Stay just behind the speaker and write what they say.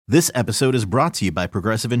This episode is brought to you by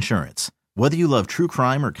Progressive Insurance. Whether you love true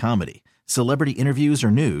crime or comedy, celebrity interviews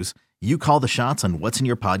or news, you call the shots on what's in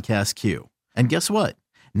your podcast queue. And guess what?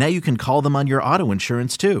 Now you can call them on your auto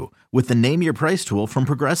insurance too with the Name Your Price tool from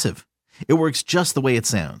Progressive. It works just the way it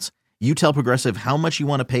sounds. You tell Progressive how much you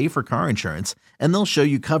want to pay for car insurance, and they'll show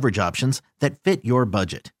you coverage options that fit your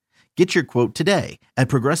budget. Get your quote today at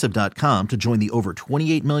Progressive.com to join the over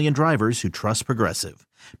 28 million drivers who trust Progressive.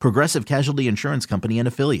 Progressive Casualty Insurance Company and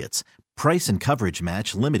Affiliates. Price and coverage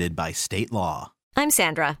match limited by state law. I'm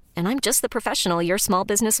Sandra, and I'm just the professional your small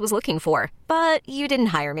business was looking for. But you didn't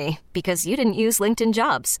hire me because you didn't use LinkedIn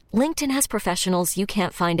Jobs. LinkedIn has professionals you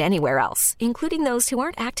can't find anywhere else, including those who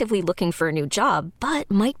aren't actively looking for a new job, but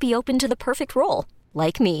might be open to the perfect role,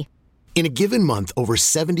 like me. In a given month, over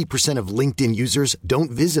 70% of LinkedIn users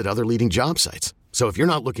don't visit other leading job sites. So if you're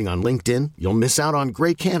not looking on LinkedIn, you'll miss out on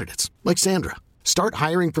great candidates like Sandra. Start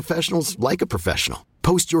hiring professionals like a professional.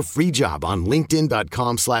 Post your free job on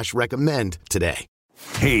linkedin.com/recommend today.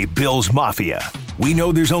 Hey, Bills Mafia. We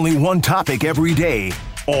know there's only one topic every day.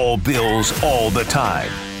 All Bills, all the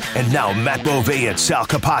time. And now Matt Bovee and Sal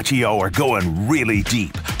Capaccio are going really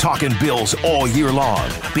deep, talking Bills all year long,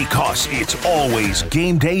 because it's always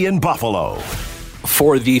game day in Buffalo.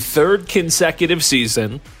 For the third consecutive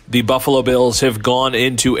season, the Buffalo Bills have gone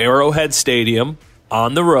into Arrowhead Stadium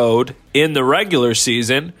on the road in the regular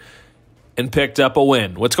season and picked up a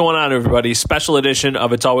win. What's going on, everybody? Special edition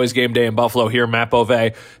of It's Always Game Day in Buffalo here. Matt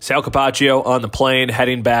Bovee, Sal Capaccio on the plane,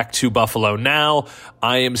 heading back to Buffalo now.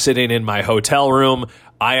 I am sitting in my hotel room.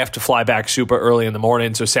 I have to fly back super early in the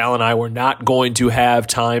morning, so Sal and I were not going to have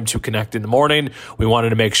time to connect in the morning. We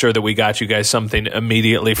wanted to make sure that we got you guys something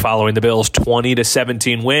immediately following the Bills'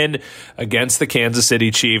 20-17 win against the Kansas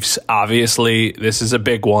City Chiefs. Obviously, this is a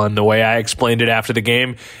big one. The way I explained it after the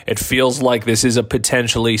game, it feels like this is a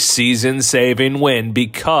potentially season-saving win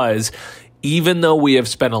because even though we have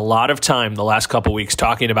spent a lot of time the last couple weeks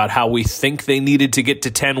talking about how we think they needed to get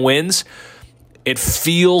to 10 wins, it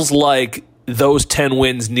feels like those 10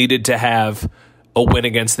 wins needed to have a win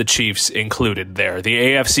against the Chiefs included there. The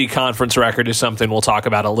AFC conference record is something we'll talk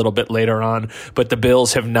about a little bit later on, but the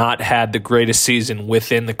Bills have not had the greatest season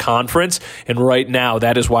within the conference, and right now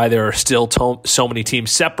that is why there are still so many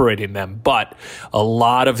teams separating them. But a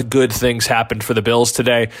lot of good things happened for the Bills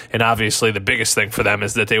today, and obviously the biggest thing for them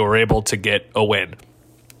is that they were able to get a win.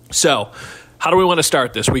 So, how do we want to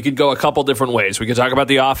start this? We could go a couple different ways. We could talk about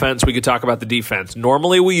the offense. We could talk about the defense.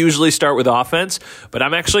 Normally, we usually start with offense, but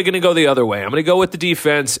I'm actually going to go the other way. I'm going to go with the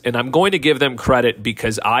defense, and I'm going to give them credit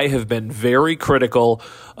because I have been very critical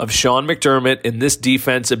of Sean McDermott and this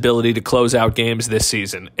defense ability to close out games this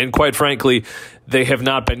season. And quite frankly, they have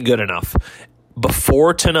not been good enough.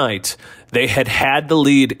 Before tonight, they had the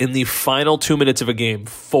lead in the final 2 minutes of a game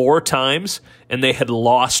 4 times, and they had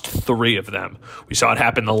lost 3 of them. We saw it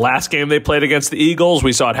happen the last game they played against the Eagles.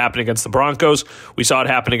 We saw it happen against the Broncos. We saw it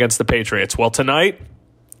happen against the Patriots. Well, tonight,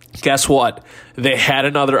 guess what? They had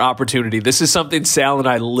another opportunity. This is something Sal and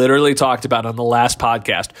I literally talked about on the last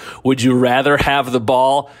podcast. Would you rather have the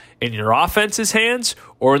ball in your offense's hands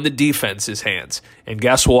or in the defense's hands? And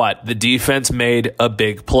guess what? The defense made a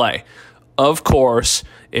big play. Of course,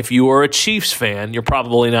 if you are a Chiefs fan, you're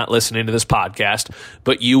probably not listening to this podcast,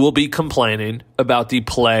 but you will be complaining about the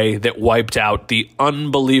play that wiped out the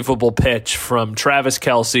unbelievable pitch from Travis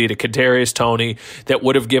Kelce to Kadarius Toney that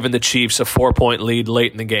would have given the Chiefs a 4-point lead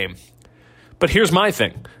late in the game. But here's my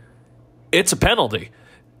thing. It's a penalty.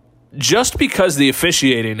 Just because the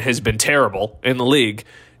officiating has been terrible in the league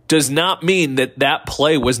does not mean that that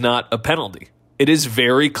play was not a penalty. It is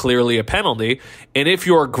very clearly a penalty, and if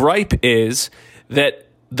your gripe is that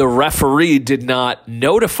the referee did not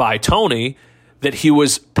notify Toney that he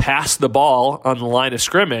was past the ball on the line of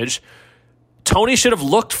scrimmage, Toney should have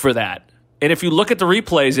looked for that. And if you look at the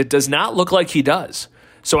replays, it does not look like he does.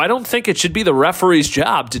 So I don't think it should be the referee's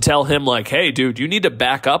job to tell him, like, hey, dude, you need to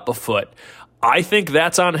back up a foot. I think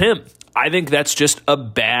that's on him. I think that's just a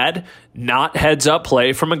bad, not heads-up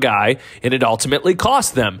play from a guy, and it ultimately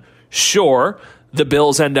cost them. Sure, the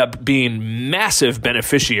Bills end up being massive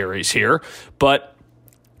beneficiaries here, but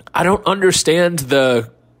I don't understand the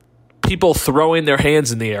people throwing their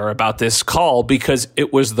hands in the air about this call because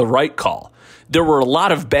it was the right call. There were a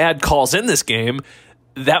lot of bad calls in this game.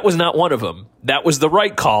 That was not one of them. That was the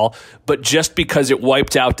right call, but just because it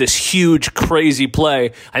wiped out this huge, crazy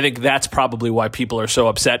play, I think that's probably why people are so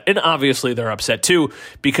upset. And obviously they're upset too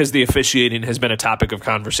because the officiating has been a topic of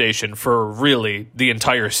conversation for really the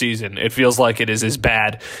entire season. It feels like it is as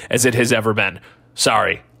bad as it has ever been.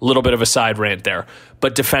 Sorry, a little bit of a side rant there.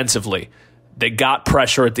 But defensively, They got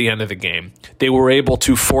pressure at the end of the game. They were able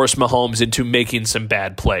to force Mahomes into making some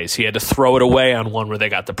bad plays. He had to throw it away on one where they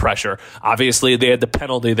got the pressure. Obviously, they had the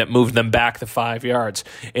penalty that moved them back the 5 yards.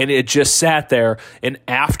 And it just sat there. And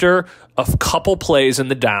after a couple plays in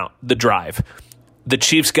the drive, the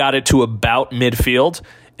Chiefs got it to about midfield.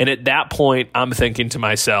 And at that point, I'm thinking to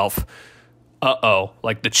myself,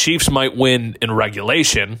 like the Chiefs might win in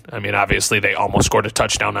regulation. I mean, obviously they almost scored a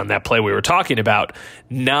touchdown on that play we were talking about.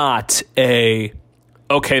 Not the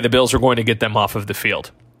Bills are going to get them off of the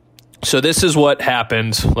field. So this is what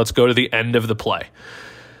happened. Let's go to the end of the play.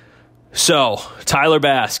 So Tyler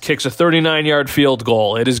Bass kicks a 39-yard field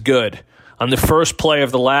goal. It is good. On the first play of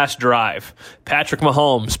the last drive, Patrick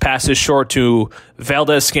Mahomes passes short to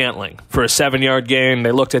Valdez-Scantling for a 7-yard gain.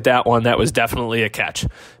 They looked at that one. That was definitely a catch.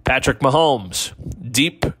 Patrick Mahomes,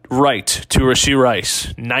 deep right to Rashee Rice,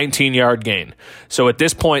 19-yard gain. So at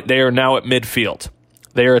this point, they are now at midfield.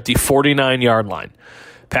 They are at the 49-yard line.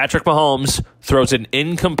 Patrick Mahomes throws an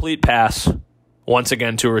incomplete pass once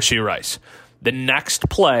again to Rashee Rice. The next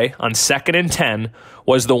play on 2nd and 10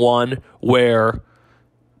 was the one where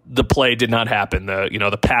the play did not happen.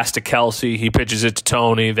 The pass to Kelsey, he pitches it to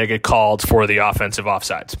Tony. They get called for the offensive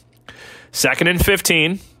offsides. 2nd and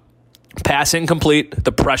 15, pass incomplete,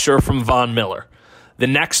 the pressure from Von Miller. The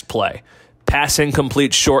next play, pass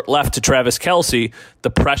incomplete, short left to Travis Kelsey, the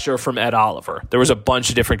pressure from Ed Oliver. There was a bunch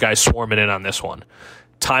of different guys swarming in on this one.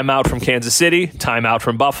 Timeout from Kansas City, timeout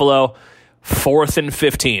from Buffalo. 4th and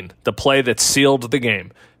 15, the play that sealed the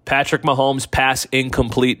game. Patrick Mahomes, pass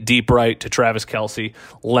incomplete, deep right to Travis Kelsey,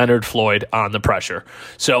 Leonard Floyd on the pressure.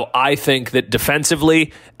 So I think that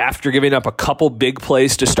defensively, after giving up a couple big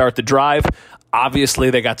plays to start the drive, obviously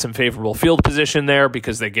they got some favorable field position there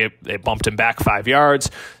because they bumped him back 5 yards.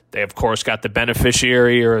 They, of course, got the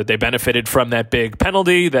beneficiary, or they benefited from that big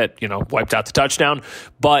penalty that, wiped out the touchdown.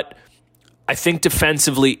 But I think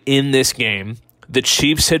defensively in this game, the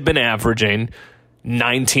Chiefs had been averaging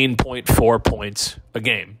 19.4 points a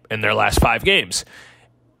game in their last 5 games.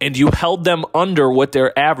 And you held them under what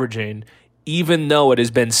they're averaging, even though it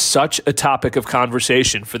has been such a topic of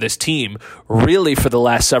conversation for this team, really for the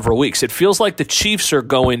last several weeks. It feels like the Chiefs are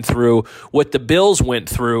going through what the Bills went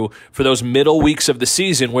through for those middle weeks of the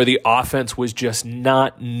season where the offense was just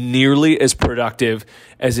not nearly as productive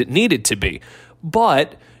as it needed to be.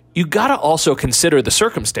 But you got to also consider the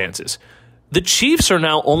circumstances. The Chiefs are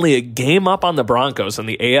now only a game up on the Broncos in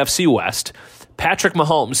the AFC West. Patrick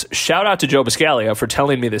Mahomes, shout out to Joe Biscaglia for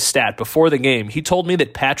telling me this stat before the game. He told me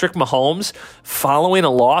that Patrick Mahomes, following a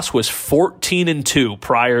loss, was 14-2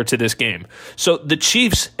 prior to this game. So the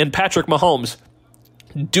Chiefs and Patrick Mahomes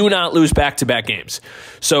do not lose back-to-back games.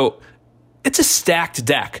 So it's a stacked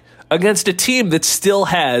deck against a team that still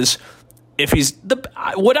has, if he's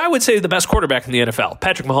what I would say is the best quarterback in the NFL.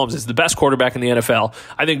 Patrick Mahomes is the best quarterback in the NFL.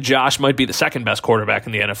 I think Josh might be the second best quarterback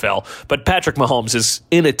in the NFL, but Patrick Mahomes is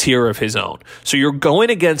in a tier of his own. So you're going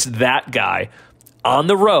against that guy on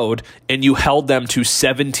the road, and you held them to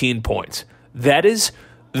 17 points. That is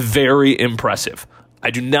very impressive. I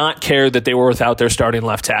do not care that they were without their starting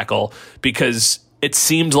left tackle, because it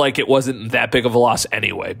seemed like it wasn't that big of a loss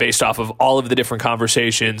anyway, based off of all of the different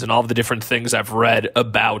conversations and all of the different things I've read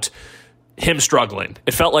about him struggling.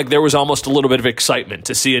 It felt like there was almost a little bit of excitement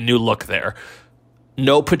to see a new look there.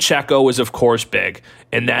 No Pacheco was, of course, big,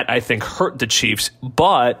 and that, I think, hurt the Chiefs.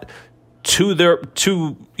 But to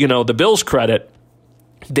the Bills' credit,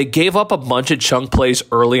 they gave up a bunch of chunk plays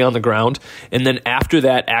early on the ground, and then after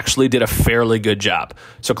that actually did a fairly good job.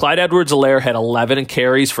 So Clyde Edwards-Helaire had 11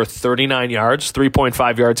 carries for 39 yards,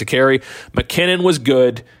 3.5 yards a carry. McKinnon was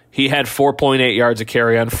good. He had 4.8 yards a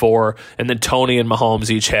carry on 4, and then Tony and Mahomes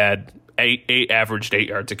each had averaged 8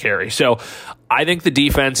 yards a carry. So I think the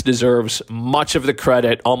defense deserves much of the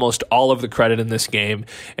credit, almost all of the credit in this game.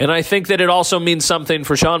 And I think that it also means something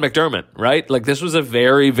for Sean McDermott, right? Like, this was a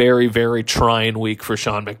very, very, very trying week for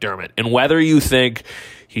Sean McDermott. And whether you think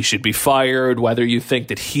he should be fired, whether you think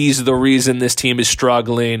that he's the reason this team is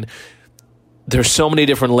struggling, there's so many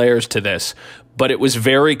different layers to this. But it was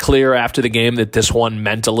very clear after the game that this one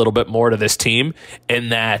meant a little bit more to this team,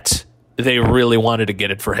 and that they really wanted to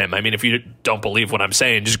get it for him. I mean, if you don't believe what I'm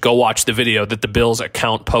saying, just go watch the video that the Bills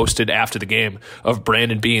account posted after the game of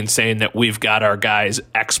Brandon Beane saying that we've got our guys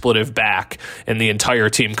expletive back and the entire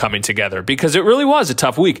team coming together, because it really was a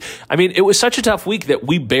tough week. I mean, it was such a tough week that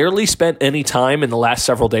we barely spent any time in the last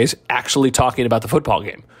several days actually talking about the football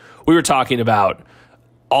game. We were talking about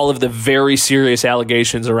all of the very serious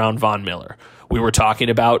allegations around Von Miller. We were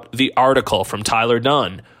talking about the article from Tyler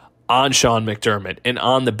Dunn on Sean McDermott and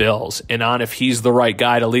on the Bills and on if he's the right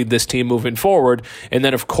guy to lead this team moving forward. And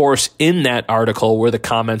then, of course, in that article were the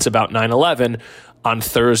comments about 9/11. On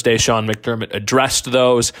Thursday, Sean McDermott addressed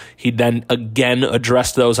those. He then again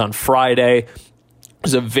addressed those on Friday. It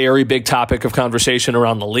was a very big topic of conversation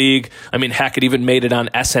around the league. I mean, heck, it even made it on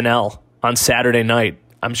SNL on Saturday night.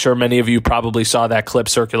 I'm sure many of you probably saw that clip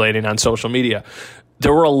circulating on social media.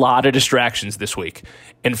 There were a lot of distractions this week.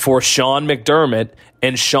 And for Sean McDermott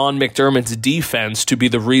and Sean McDermott's defense to be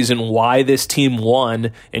the reason why this team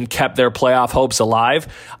won and kept their playoff hopes alive,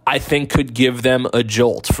 I think could give them a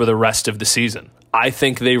jolt for the rest of the season. I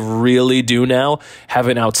think they really do now have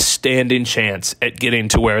an outstanding chance at getting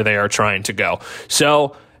to where they are trying to go.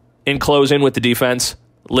 So, in closing with the defense,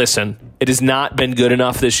 listen, it has not been good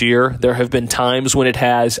enough this year. There have been times when it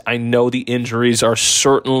has. I know the injuries are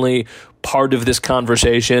certainly part of this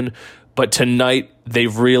conversation, but tonight they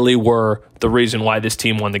really were the reason why this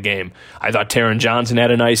team won the game. I thought Taron Johnson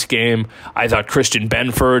had a nice game. I thought Christian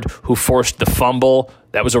Benford, who forced the fumble,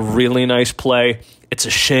 that was a really nice play. It's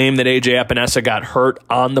a shame that A.J. Epinesa got hurt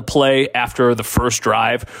on the play after the first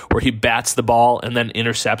drive where he bats the ball and then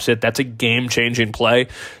intercepts it. That's a game-changing play.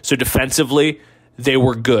 So defensively, they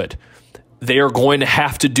were good. They are going to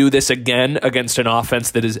have to do this again against an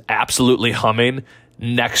offense that is absolutely humming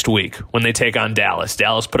next week when they take on Dallas.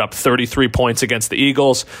 Dallas put up 33 points against the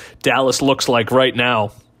Eagles. Dallas looks like right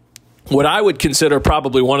now what I would consider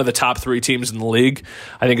probably one of the top 3 teams in the league.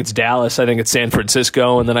 I think it's Dallas, I think it's San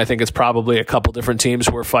Francisco, and then I think it's probably a couple different teams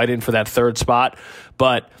who are fighting for that third spot.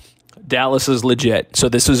 But Dallas is legit. So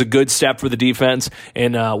this is a good step for the defense,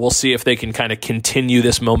 and we'll see if they can kind of continue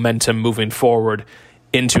this momentum moving forward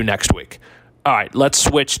into next week. All right, let's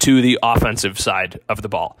switch to the offensive side of the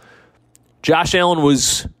ball. Josh Allen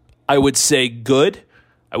was, I would say, good.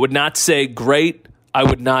 I would not say great. I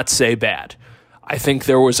would not say bad. I think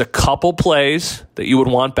there was a couple plays that you would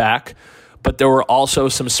want back, but there were also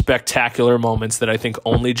some spectacular moments that I think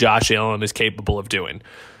only Josh Allen is capable of doing.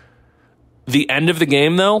 The end of the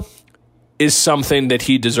game, though, is something that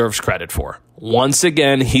he deserves credit for. Once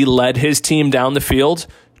again, he led his team down the field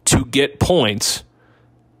to get points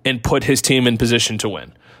and put his team in position to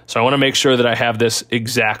win. So I want to make sure that I have this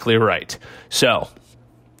exactly right. So,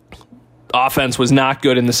 offense was not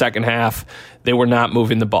good in the second half. They were not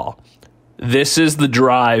moving the ball. This is the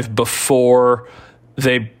drive before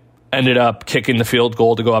they ended up kicking the field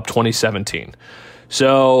goal to go up 2017.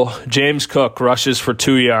 So, James Cook rushes for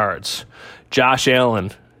 2 yards. Josh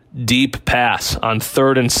Allen, deep pass on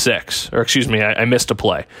 3rd and 6. Or excuse me, I missed a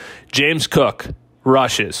play. James Cook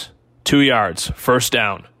rushes 2 yards, first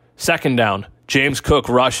down. Second down, James Cook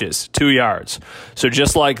rushes 2 yards. So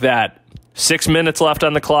just like that, 6 minutes left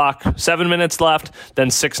on the clock, 7 minutes left, then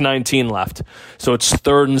 6:19 left. So it's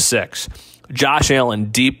 3rd and 6. Josh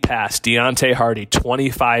Allen, deep pass, Deontay Hardy,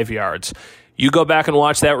 25 yards. You go back and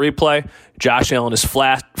watch that replay, Josh Allen is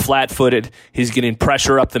flat-footed. He's getting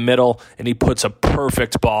pressure up the middle, and he puts a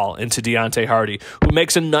perfect ball into Deontay Hardy, who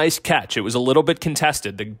makes a nice catch. It was a little bit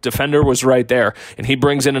contested. The defender was right there, and he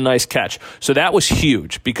brings in a nice catch. So that was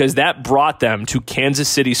huge because that brought them to Kansas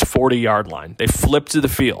City's 40-yard line. They flipped to the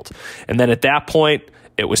field. And then at that point,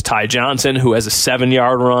 it was Ty Johnson, who has a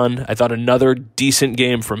 7-yard run. I thought another decent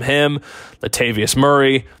game from him. Latavius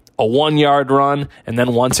Murray, a 1-yard run, and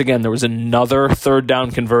then once again, there was another 3rd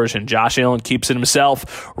down conversion. Josh Allen keeps it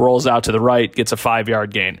himself, rolls out to the right, gets a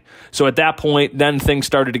 5-yard gain. So at that point, then things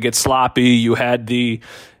started to get sloppy. You had the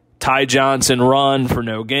Ty Johnson run for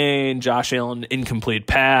no gain, Josh Allen incomplete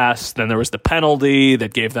pass, then there was the penalty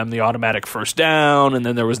that gave them the automatic first down, and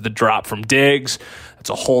then there was the drop from Diggs.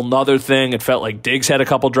 That's a whole nother thing. It felt like Diggs had a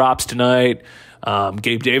couple drops tonight.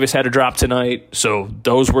 Gabe Davis had a drop tonight, so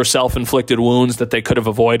those were self-inflicted wounds that they could have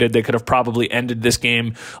avoided. They could have probably ended this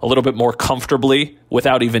game a little bit more comfortably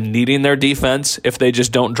without even needing their defense if they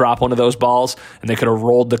just don't drop one of those balls, and they could have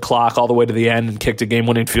rolled the clock all the way to the end and kicked a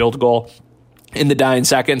game-winning field goal in the dying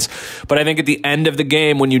seconds. But I think at the end of the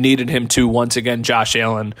game, when you needed him to, once again, Josh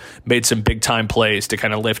Allen made some big-time plays to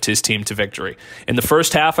kind of lift his team to victory. In the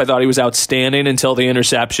first half, I thought he was outstanding until the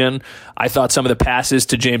interception. I thought some of the passes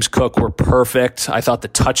to James Cook were perfect. I thought the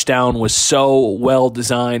touchdown was so well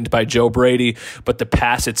designed by Joe Brady, but the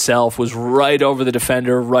pass itself was right over the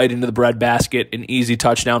defender, right into the breadbasket, an easy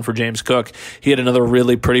touchdown for James Cook. He had another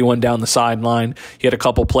really pretty one down the sideline. He had a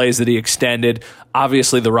couple plays that he extended.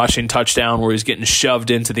 Obviously, the rushing touchdown where he's getting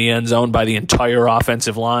shoved into the end zone by the entire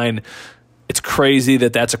offensive line. It's crazy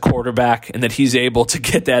that that's a quarterback and that he's able to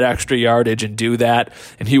get that extra yardage and do that.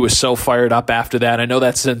 And he was so fired up after that. I know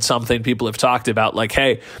that's something people have talked about, like,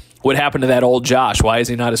 hey, What happened to that old Josh? Why is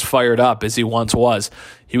he not as fired up as he once was?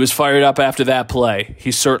 He was fired up after that play.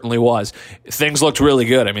 He certainly was. Things looked really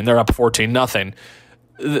good. I mean, they're up 14-0.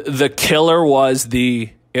 The killer was the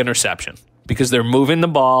interception because they're moving the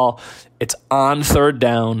ball. It's on third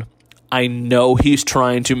down. I know he's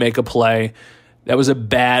trying to make a play. That was a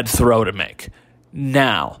bad throw to make.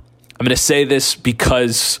 Now, I'm going to say this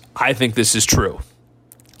because I think this is true.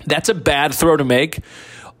 That's a bad throw to make,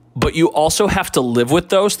 but you also have to live with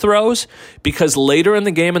those throws because later in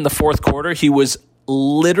the game in the fourth quarter, he was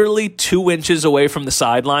literally 2 inches away from the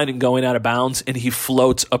sideline and going out of bounds, and he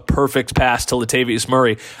floats a perfect pass to Latavius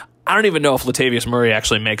Murray. I don't even know if Latavius Murray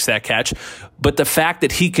actually makes that catch, but the fact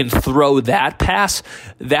that he can throw that pass,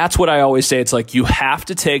 that's what I always say. It's like you have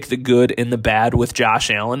to take the good and the bad with Josh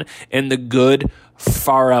Allen, and the good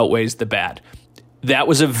far outweighs the bad. That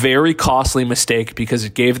was a very costly mistake because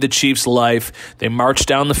it gave the Chiefs life. They marched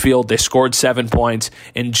down the field. They scored 7 points.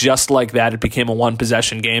 And just like that, it became a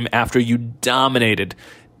one-possession game after you dominated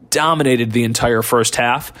the entire first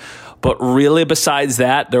half. But really, besides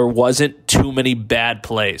that, there wasn't too many bad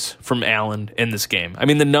plays from Allen in this game. I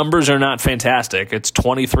mean, the numbers are not fantastic. It's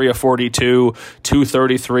 23 of 42,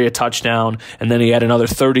 233, a touchdown, and then he had another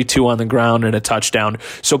 32 on the ground and a touchdown.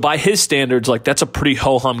 So by his standards, like that's a pretty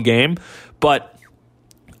ho-hum game. But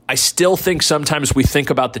I still think sometimes we think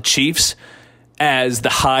about the Chiefs as the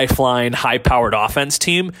high-flying, high-powered offense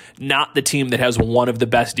team, not the team that has one of the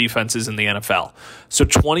best defenses in the NFL. So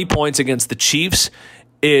 20 points against the Chiefs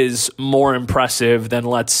is more impressive than,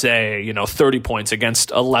 let's say, 30 points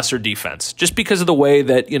against a lesser defense, just because of the way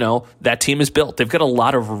that, that team is built. They've got a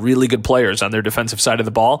lot of really good players on their defensive side of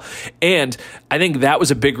the ball. And I think that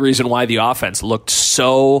was a big reason why the offense looked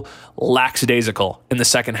so lackadaisical in the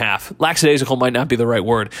second half. Lackadaisical might not be the right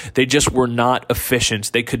word. They just were not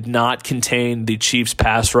efficient. They could not contain the Chiefs'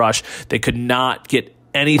 pass rush. They could not get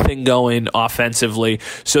anything going offensively.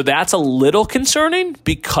 So that's a little concerning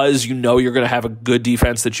because you're going to have a good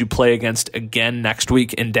defense that you play against again next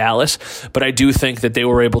week in Dallas. But I do think that they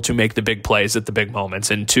were able to make the big plays at the big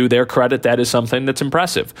moments. And to their credit, that is something that's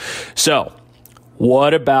impressive. So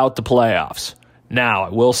what about the playoffs? Now, I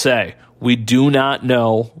will say, we do not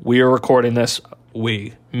know. We are recording this.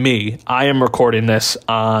 I am recording this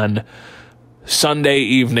on Sunday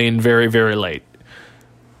evening, very, very late.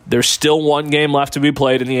 There's still one game left to be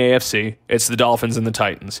played in the AFC. It's the Dolphins and the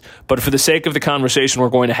Titans. But for the sake of the conversation we're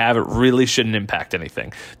going to have, it really shouldn't impact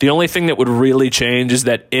anything. The only thing that would really change is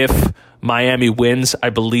that if Miami wins, I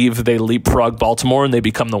believe they leapfrog Baltimore and they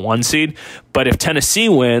become the 1 seed. But if Tennessee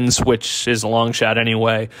wins, which is a long shot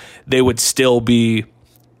anyway, they would still be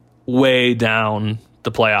way down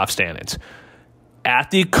the playoff standings.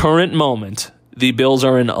 At the current moment, the Bills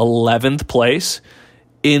are in 11th place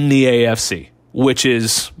in the AFC, which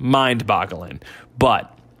is mind-boggling.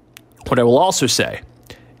 But what I will also say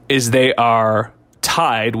is they are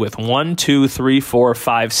tied with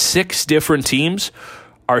 6 different teams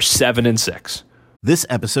are 7-6. This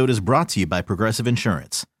episode is brought to you by Progressive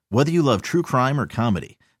Insurance. Whether you love true crime or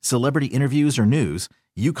comedy, celebrity interviews or news,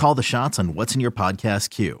 you call the shots on what's in your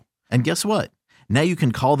podcast queue. And guess what? Now you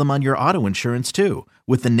can call them on your auto insurance too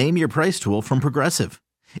with the Name Your Price tool from Progressive.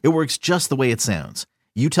 It works just the way it sounds.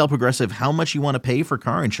 You tell Progressive how much you want to pay for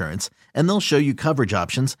car insurance, and they'll show you coverage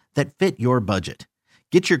options that fit your budget.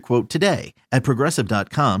 Get your quote today at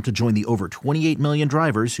Progressive.com to join the over 28 million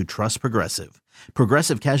drivers who trust Progressive.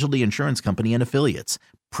 Progressive Casualty Insurance Company and Affiliates.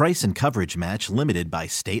 Price and coverage match limited by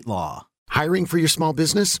state law. Hiring for your small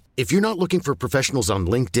business? If you're not looking for professionals on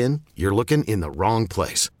LinkedIn, you're looking in the wrong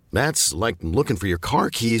place. That's like looking for your car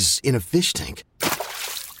keys in a fish tank.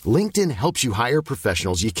 LinkedIn helps you hire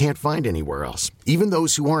professionals you can't find anywhere else, even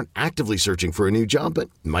those who aren't actively searching for a new job but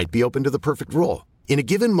might be open to the perfect role. In a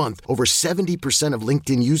given month, over 70% of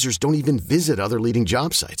LinkedIn users don't even visit other leading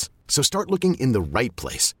job sites. So start looking in the right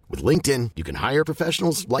place. With LinkedIn, you can hire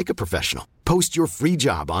professionals like a professional. Post your free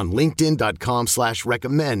job on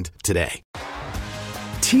linkedin.com/recommend today.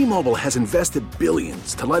 T-Mobile has invested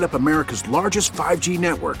billions to light up America's largest 5G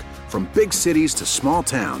network, from big cities to small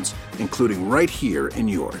towns, including right here in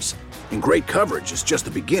yours. And great coverage is just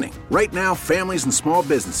the beginning. Right now, families and small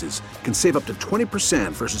businesses can save up to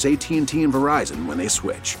 20% versus AT&T and Verizon when they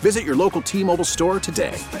switch. Visit your local T-Mobile store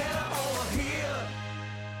today.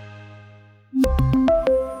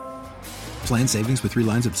 Plan savings with 3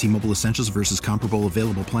 lines of T-Mobile Essentials versus comparable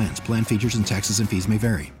available plans. Plan features and taxes and fees may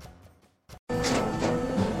vary.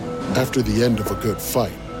 After the end of a good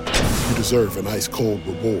fight, you deserve an ice-cold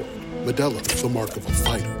reward. Modelo is the mark of a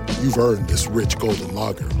fighter. You've earned this rich golden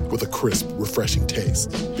lager with a crisp, refreshing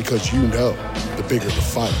taste. Because you know, the bigger the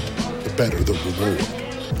fight, the better the reward.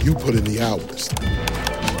 You put in the hours,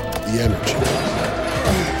 the energy,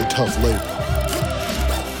 the tough labor.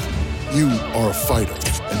 You are a fighter,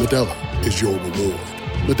 and Modelo is your reward.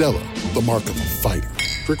 Modelo, the mark of a fighter.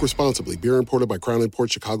 Drink responsibly. Beer imported by Crown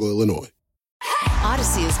Imports, Chicago, Illinois.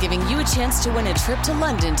 Odyssey is giving you a chance to win a trip to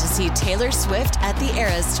London to see Taylor Swift at the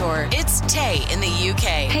Eras Tour. It's Tay in the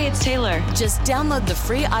UK. Hey, it's Taylor. Just download the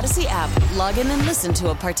free Odyssey app, log in and listen to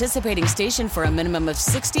a participating station for a minimum of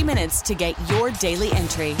 60 minutes to get your daily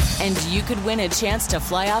entry. And you could win a chance to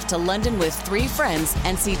fly off to London with 3 friends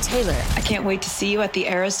and see Taylor. I can't wait to see you at the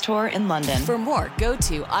Eras Tour in London. For more, go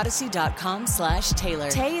to odyssey.com/Taylor.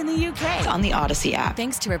 Tay in the UK. It's on the Odyssey app.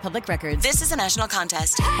 Thanks to Republic Records. This is a national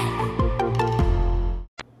contest.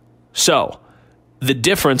 So, the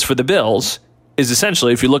difference for the Bills is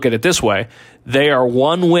essentially, if you look at it this way, they are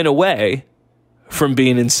 1 win away from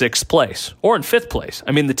being in 6th place or in 5th place.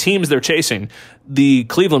 I mean, the teams they're chasing, the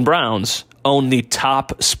Cleveland Browns own the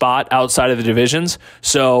top spot outside of the divisions.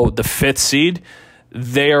 So, the 5th seed,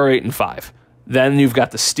 they are 8-5. Then you've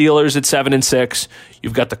got the Steelers at 7-6.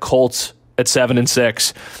 You've got the Colts at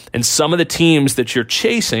 7-6. And some of the teams that you're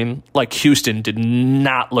chasing, like Houston, did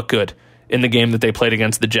not look good in the game that they played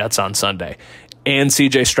against the Jets on Sunday. And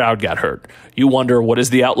C.J. Stroud got hurt. You wonder, what is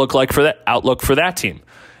the outlook for that team?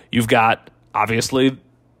 You've got, obviously,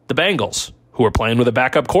 the Bengals, who are playing with a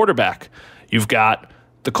backup quarterback. You've got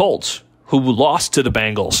the Colts, who lost to the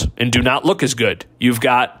Bengals and do not look as good. You've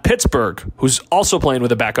got Pittsburgh, who's also playing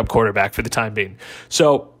with a backup quarterback for the time being.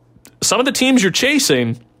 So some of the teams you're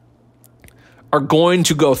chasing are going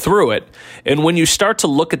to go through it. And when you start to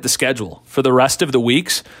look at the schedule for the rest of the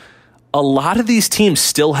weeks, a lot of these teams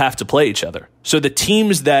still have to play each other. So the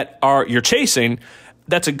teams that you're chasing,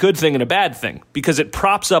 that's a good thing and a bad thing, because it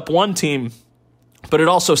props up one team, but it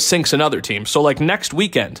also sinks another team. So like next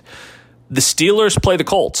weekend, the Steelers play the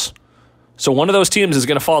Colts. So one of those teams is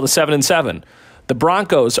going to fall to 7-7. The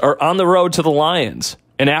Broncos are on the road to the Lions.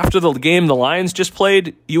 And after the game the Lions just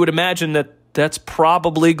played, you would imagine that that's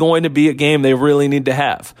probably going to be a game they really need to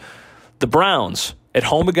have. The Browns at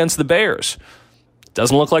home against the Bears.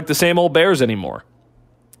 Doesn't look like the same old Bears anymore.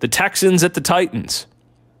 The Texans at the Titans.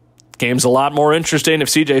 Game's a lot more interesting if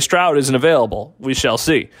C.J. Stroud isn't available. We shall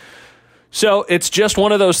see. So it's just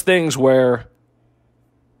one of those things where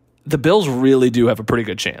the Bills really do have a pretty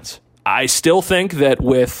good chance. I still think that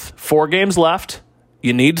with 4 games left,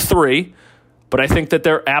 you need 3, but I think that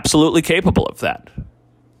they're absolutely capable of that.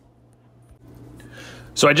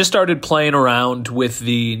 So I just started playing around with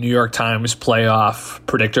the New York Times playoff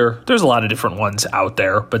predictor. There's a lot of different ones out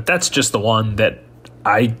there, but that's just the one that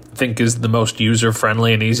I think is the most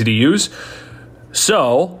user-friendly and easy to use.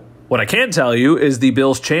 So what I can tell you is the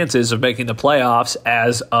Bills' chances of making the playoffs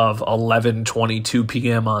as of 11:22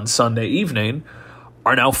 p.m. on Sunday evening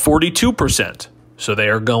are now 42%. So they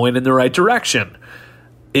are going in the right direction.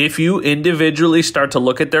 If you individually start to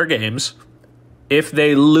look at their games, if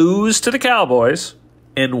they lose to the Cowboys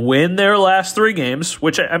and win their last 3 games,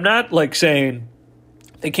 which I'm not like saying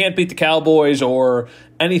they can't beat the Cowboys or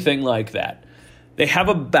anything like that, they have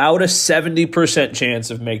about a 70%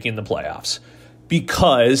 chance of making the playoffs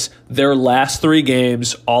because their last 3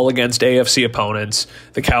 games, all against AFC opponents.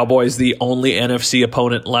 The Cowboys, the only NFC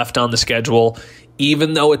opponent left on the schedule.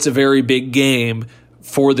 Even though it's a very big game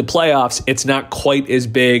for the playoffs, it's not quite as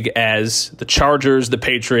big as the Chargers, the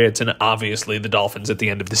Patriots, and obviously the Dolphins at the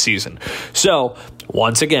end of the season. So,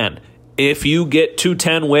 once again, if you get to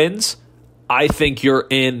 10 wins, I think you're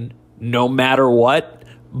in no matter what.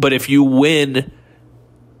 But if you win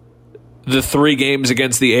the 3 games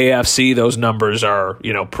against the AFC, those numbers are,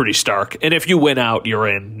 pretty stark. And if you win out, you're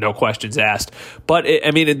in, no questions asked. But,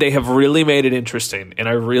 they have really made it interesting. And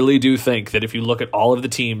I really do think that if you look at all of the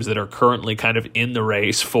teams that are currently kind of in the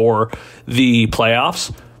race for the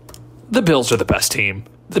playoffs, the Bills are the best team.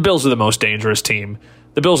 The Bills are the most dangerous team.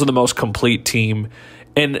 The Bills are the most complete team.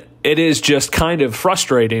 And it is just kind of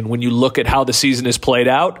frustrating when you look at how the season is played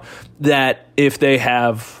out, that if they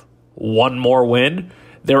have one more win,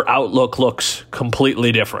 their outlook looks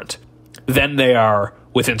completely different. Then they are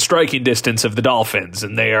within striking distance of the Dolphins,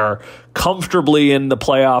 and they are comfortably in the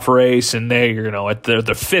playoff race, and they're at the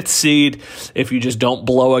 5th seed if you just don't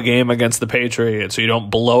blow a game against the Patriots, or you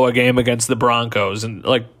don't blow a game against the Broncos. And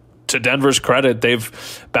to Denver's credit,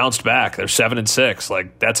 they've bounced back. They're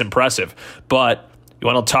 7-6. That's impressive. But you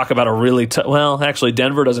want to talk about a really actually,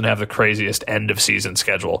 Denver doesn't have the craziest end-of-season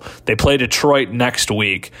schedule. They play Detroit next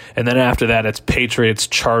week, and then after that, it's Patriots,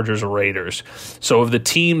 Chargers, Raiders. So of the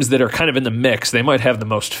teams that are kind of in the mix, they might have the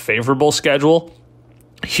most favorable schedule.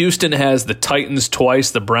 Houston has the Titans twice,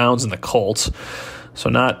 the Browns, and the Colts. So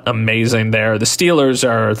not amazing there. The Steelers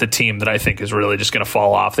are the team that I think is really just going to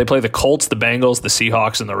fall off. They play the Colts, the Bengals, the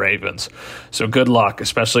Seahawks, and the Ravens. So good luck,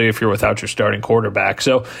 especially if you're without your starting quarterback.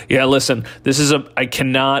 So, yeah, listen, I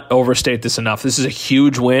cannot overstate this enough. This is a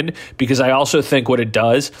huge win because I also think what it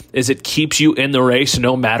does is it keeps you in the race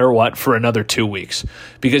no matter what for another 2 weeks.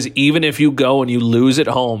 Because even if you go and you lose at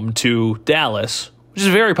home to Dallas, which is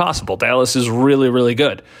very possible, Dallas is really, really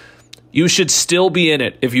good, you should still be in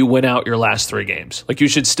it if you win out your last 3 games. Like, you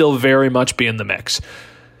should still very much be in the mix.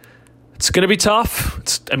 It's going to be tough.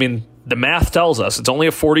 The math tells us it's only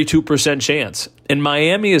a 42% chance. And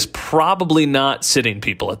Miami is probably not sitting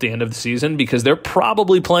people at the end of the season because they're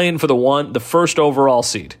probably playing for the first overall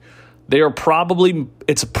seed.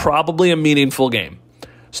 It's probably a meaningful game.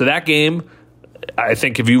 So that game, I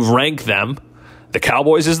think if you rank them, the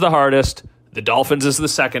Cowboys is the hardest, the Dolphins is the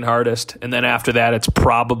second hardest, and then after that, it's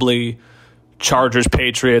probably Chargers,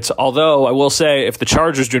 Patriots. Although I will say, if the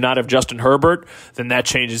Chargers do not have Justin Herbert, then that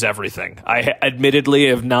changes everything. I admittedly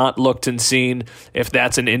have not looked and seen if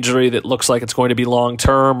that's an injury that looks like it's going to be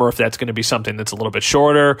long-term or if that's going to be something that's a little bit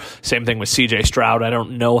shorter. Same thing with C.J. Stroud. I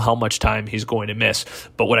don't know how much time he's going to miss.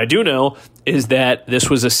 But what I do know is that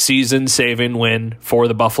this was a season-saving win for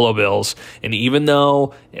the Buffalo Bills. And even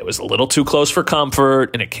though it was a little too close for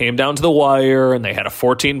comfort and it came down to the wire and they had a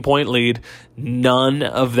 14-point lead, none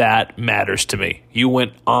of that matters to me. You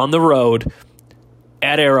went on the road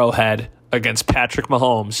at Arrowhead against Patrick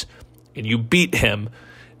Mahomes and you beat him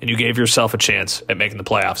and you gave yourself a chance at making the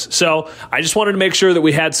playoffs. So I just wanted to make sure that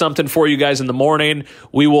we had something for you guys in the morning.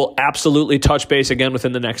 We will absolutely touch base again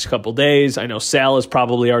within the next couple days. I know Sal is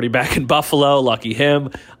probably already back in Buffalo. Lucky him.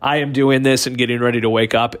 I am doing this and getting ready to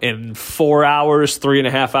wake up in 4 hours,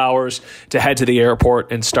 3.5 hours to head to the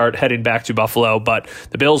airport and start heading back to Buffalo. But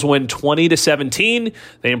the Bills win 20-17.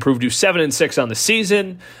 They improved to 7-6 on the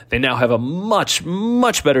season. They now have a much,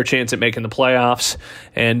 much better chance at making the playoffs.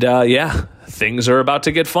 And things are about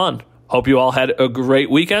to get fun. Hope you all had a great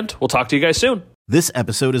weekend. We'll talk to you guys soon. This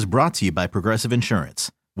episode is brought to you by Progressive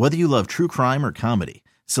Insurance. Whether you love true crime or comedy,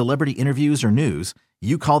 celebrity interviews or news,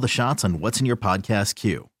 you call the shots on what's in your podcast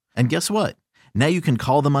queue. And guess what? Now you can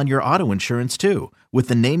call them on your auto insurance too with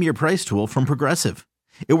the Name Your Price tool from Progressive.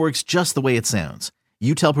 It works just the way it sounds.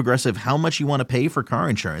 You tell Progressive how much you want to pay for car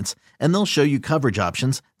insurance, and they'll show you coverage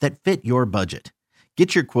options that fit your budget.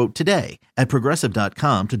 Get your quote today at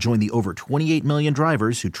Progressive.com to join the over 28 million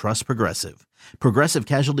drivers who trust Progressive. Progressive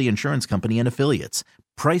Casualty Insurance Company and Affiliates.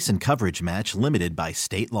 Price and coverage match limited by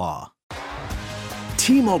state law.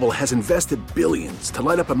 T-Mobile has invested billions to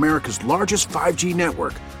light up America's largest 5G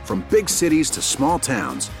network, from big cities to small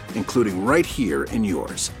towns, including right here in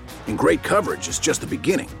yours. And great coverage is just the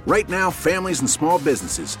beginning. Right now, families and small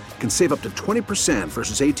businesses can save up to 20%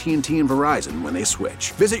 versus AT&T and Verizon when they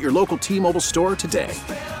switch. Visit your local T-Mobile store today.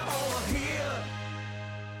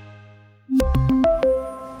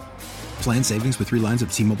 Plan savings with 3 lines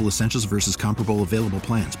of T-Mobile Essentials versus comparable available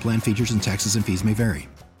plans. Plan features and taxes and fees may vary.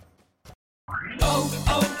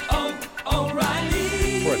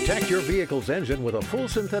 Protect your vehicle's engine with a full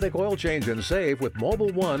synthetic oil change and save with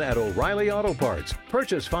Mobil 1 at O'Reilly Auto Parts.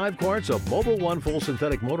 Purchase 5 quarts of Mobil 1 full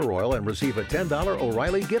synthetic motor oil and receive a $10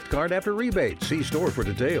 O'Reilly gift card after rebate. See store for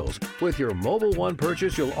details. With your Mobil 1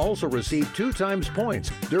 purchase, you'll also receive 2 times points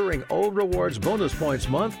during O Rewards Bonus Points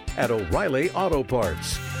Month at O'Reilly Auto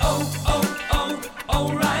Parts.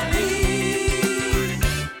 O'Reilly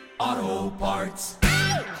Auto Parts.